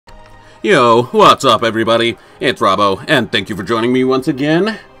Yo, what's up everybody? It's Robbo, and thank you for joining me once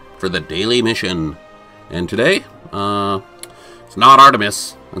again for the daily mission. And today, it's not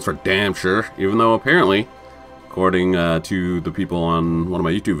Artemis, that's for damn sure, even though apparently, according to the people on one of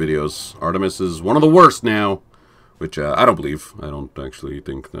my YouTube videos, Artemis is one of the worst now, which I don't believe. I don't actually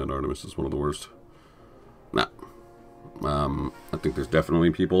think that Artemis is one of the worst. Nah. I think there's definitely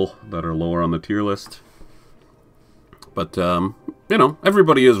people that are lower on the tier list. But, you know,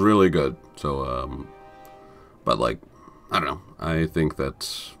 everybody is really good. So, but like, I don't know. I think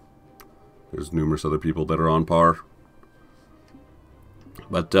that there's numerous other people that are on par.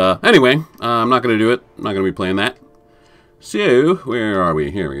 But, anyway, I'm not going to do it. I'm not going to be playing that. So, where are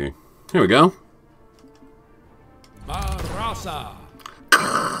we? Here we go. Barraza.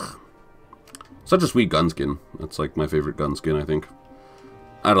 Such a sweet gun skin. That's like my favorite gun skin, I think.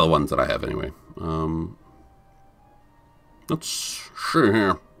 Out of the ones that I have, anyway. Let's see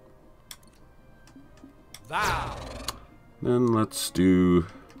here. Thou. Then let's do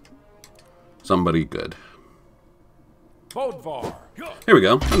somebody good. Bodvar. Here we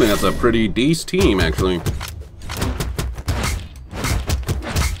go. I think that's a pretty decent team, actually.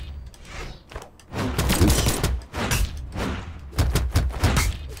 Oops.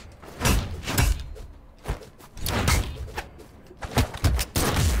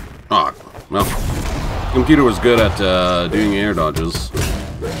 Oh, well. The computer was good at doing air dodges.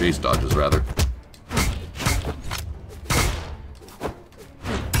 Chase dodges, rather.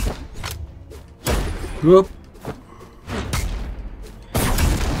 Whoop.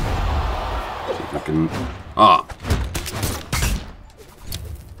 See if we can... Ah.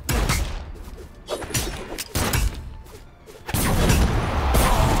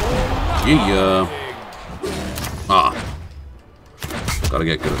 Yeah. Ah. Gotta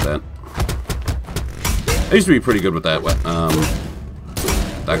get good at that. I used to be pretty good with that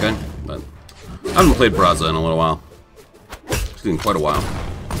that guy, but I haven't played Barraza in a little while. It's been quite a while.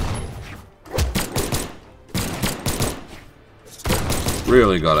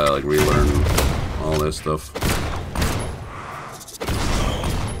 Really gotta like relearn all this stuff.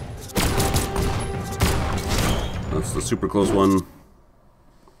 That's the super close one.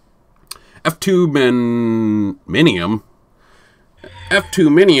 F2 Minium. F2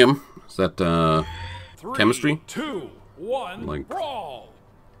 Minium. Is that chemistry? 2, 1, like brawl.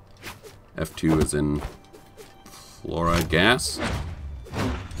 F2 is in fluoride gas.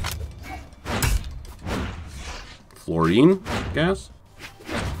 Fluorine gas?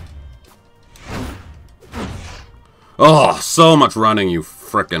 Oh, so much running, you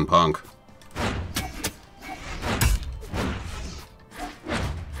frickin' punk.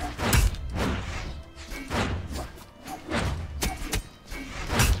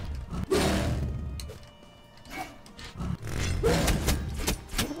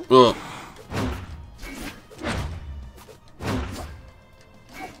 Ugh.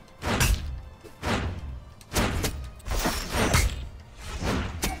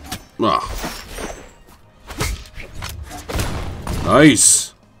 Ah.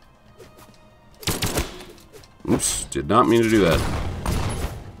 Nice. Oops, did not mean to do that.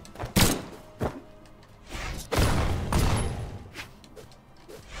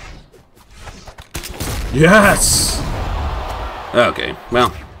 Yes! Okay,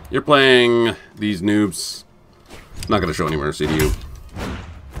 well, you're playing these noobs. Not gonna show any mercy to you.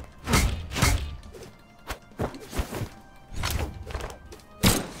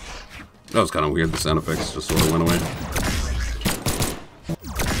 That was kind of weird, the sound effects just sort of went away.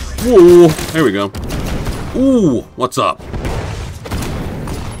 Ooh, there we go. Ooh, what's up?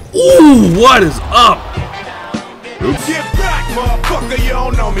 Ooh, what is up? Oops. Get back, motherfucker, you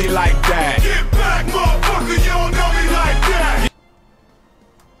don't know me like that. Get back, motherfucker, you don't know me like that.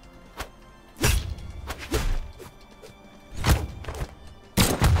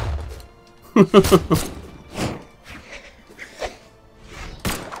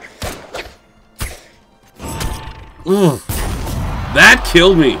 Ooh, that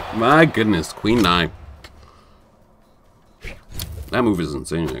killed me. My goodness, Queen 9. That move is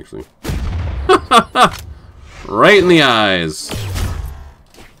insane, actually. Right in the eyes.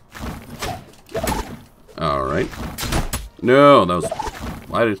 Alright. No, that was...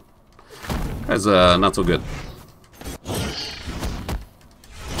 Why did... That's not so good.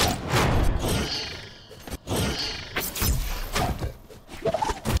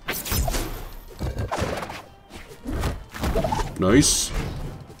 Nice.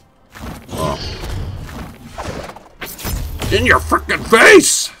 Oh. In your frickin'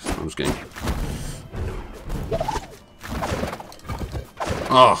 face! I'm just kidding.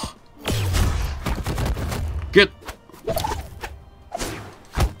 Oh. Get.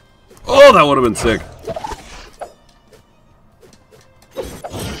 Oh! Oh, that would have been sick.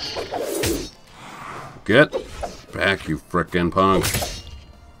 Get back, you frickin' punk.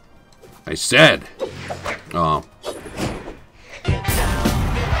 I said. Oh.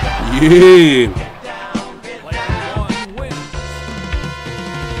 Yeah. Player 1 wins.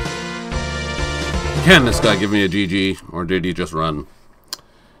 Can this guy give me a GG, or did he just run?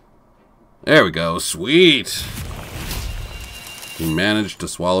 There we go. Sweet. He managed to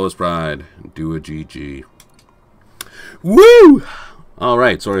swallow his pride and do a GG. Woo!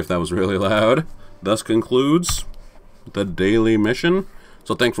 Alright, sorry if that was really loud. Thus concludes the daily mission.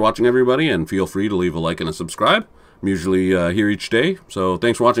 So thanks for watching, everybody, and feel free to leave a like and a subscribe. I'm usually here each day, so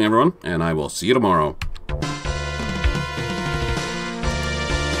thanks for watching, everyone, and I will see you tomorrow.